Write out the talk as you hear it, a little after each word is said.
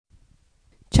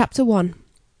Chapter 1.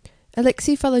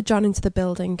 Alexei followed John into the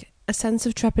building, a sense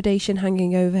of trepidation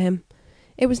hanging over him.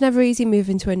 It was never easy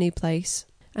moving to a new place,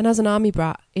 and as an army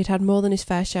brat, he'd had more than his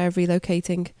fair share of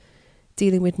relocating,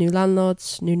 dealing with new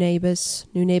landlords, new neighbours,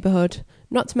 new neighbourhood,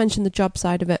 not to mention the job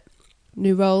side of it.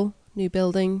 New role, new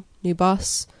building, new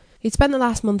boss. He'd spent the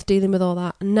last month dealing with all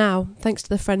that, and now, thanks to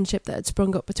the friendship that had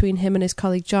sprung up between him and his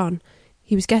colleague John,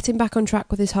 he was getting back on track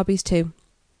with his hobbies too.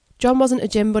 John wasn't a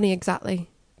gym bunny exactly,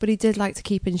 but he did like to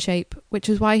keep in shape, which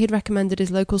was why he'd recommended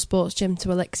his local sports gym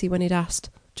to Alexei when he'd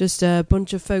asked. "Just a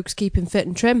bunch of folks keeping fit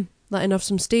and trim, letting off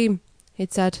some steam,"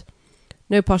 he'd said.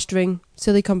 "No posturing,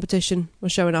 silly competition, or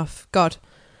showing off. God,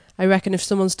 I reckon if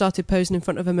someone started posing in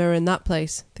front of a mirror in that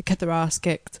place, they'd get their arse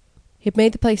kicked." He'd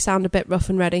made the place sound a bit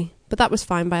rough and ready, but that was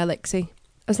fine by Alexei.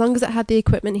 As long as it had the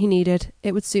equipment he needed,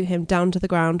 it would suit him down to the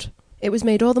ground. It was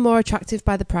made all the more attractive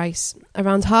by the price,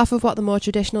 around half of what the more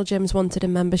traditional gyms wanted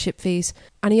in membership fees,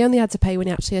 and he only had to pay when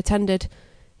he actually attended.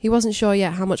 He wasn't sure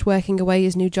yet how much working away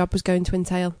his new job was going to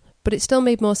entail, but it still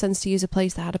made more sense to use a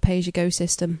place that had a pay-as-you-go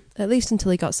system, at least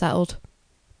until he got settled.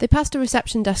 They passed a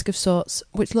reception desk of sorts,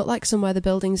 which looked like somewhere the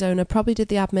building's owner probably did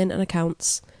the admin and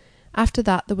accounts. After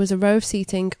that, there was a row of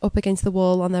seating up against the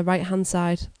wall on their right-hand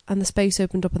side, and the space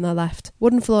opened up on their left.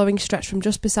 Wooden flooring stretched from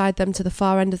just beside them to the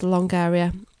far end of the long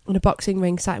area, and a boxing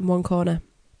ring sat in one corner.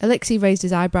 Alexei raised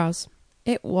his eyebrows.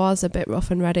 It was a bit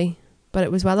rough and ready, but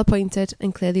it was well appointed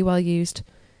and clearly well used.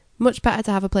 Much better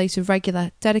to have a place with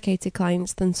regular, dedicated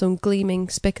clients than some gleaming,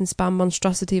 spick-and-span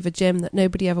monstrosity of a gym that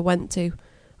nobody ever went to,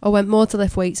 or went more to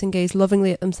lift weights and gaze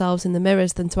lovingly at themselves in the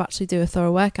mirrors than to actually do a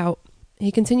thorough workout.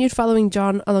 He continued following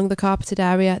John along the carpeted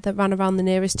area that ran around the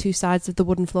nearest two sides of the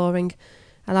wooden flooring,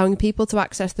 allowing people to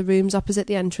access the rooms opposite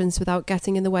the entrance without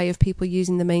getting in the way of people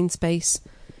using the main space.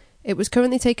 It was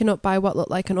currently taken up by what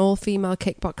looked like an all-female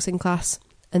kickboxing class,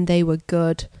 and they were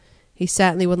good. He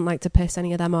certainly wouldn't like to piss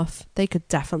any of them off. They could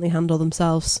definitely handle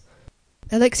themselves.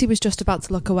 Alexei was just about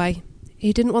to look away.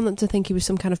 He didn't want them to think he was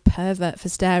some kind of pervert for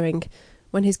staring,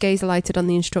 when his gaze alighted on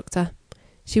the instructor.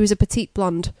 She was a petite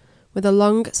blonde, with a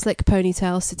long, slick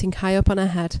ponytail sitting high up on her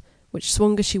head, which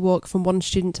swung as she walked from one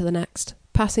student to the next,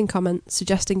 passing comments,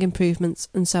 suggesting improvements,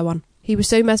 and so on. He was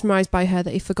so mesmerised by her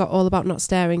that he forgot all about not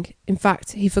staring. In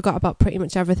fact, he forgot about pretty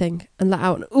much everything, and let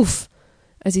out an oof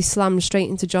as he slammed straight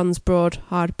into John's broad,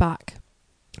 hard back.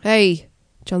 "Hey,"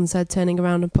 John said, turning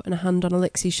around and putting a hand on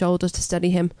Alexei's shoulder to steady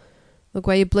him. "Look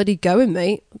where you're bloody going,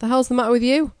 mate. What the hell's the matter with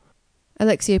you?"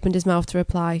 Alexei opened his mouth to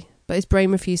reply, but his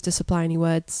brain refused to supply any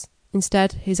words.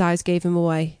 Instead, his eyes gave him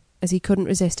away, as he couldn't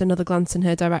resist another glance in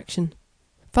her direction.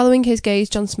 Following his gaze,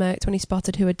 John smirked when he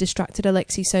spotted who had distracted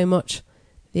Alexei so much.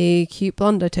 "The cute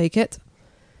blonde, I take it?"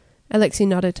 Alexei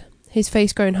nodded, his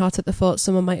face growing hot at the thought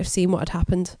someone might have seen what had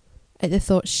happened, at the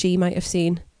thought she might have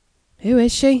seen. "Who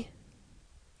is she?"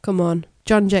 "Come on."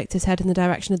 John jerked his head in the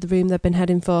direction of the room they'd been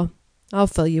heading for. "I'll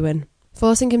fill you in."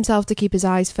 Forcing himself to keep his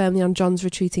eyes firmly on John's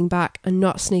retreating back and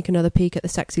not sneak another peek at the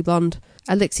sexy blonde,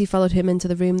 Alexei followed him into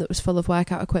the room that was full of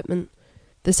workout equipment.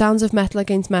 The sounds of metal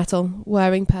against metal,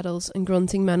 whirring pedals and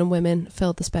grunting men and women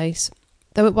filled the space.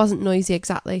 Though it wasn't noisy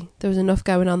exactly, there was enough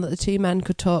going on that the two men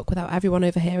could talk without everyone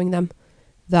overhearing them.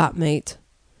 "That, mate,"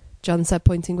 John said,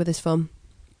 pointing with his thumb,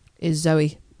 "is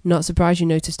Zoe. Not surprised you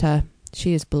noticed her.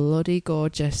 She is bloody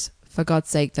gorgeous. For God's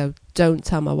sake, though, don't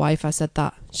tell my wife I said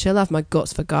that. She'll have my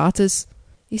guts for garters."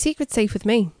 "Your secret's safe with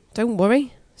me. Don't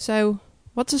worry. So,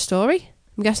 what's the story?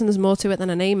 I'm guessing there's more to it than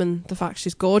a name and the fact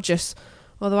she's gorgeous.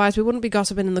 Otherwise we wouldn't be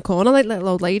gossiping in the corner like little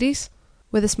old ladies."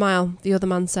 With a smile, the other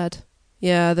man said,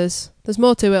 "Yeah, there's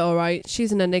more to it, all right.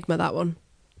 She's an enigma, that one.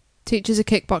 Teaches a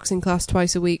kickboxing class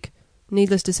twice a week.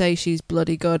 Needless to say, she's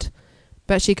bloody good.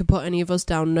 Bet she could put any of us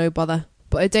down, no bother.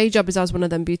 But her day job is as one of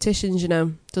them beauticians, you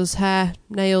know. Does hair,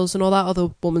 nails, and all that other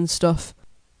woman stuff.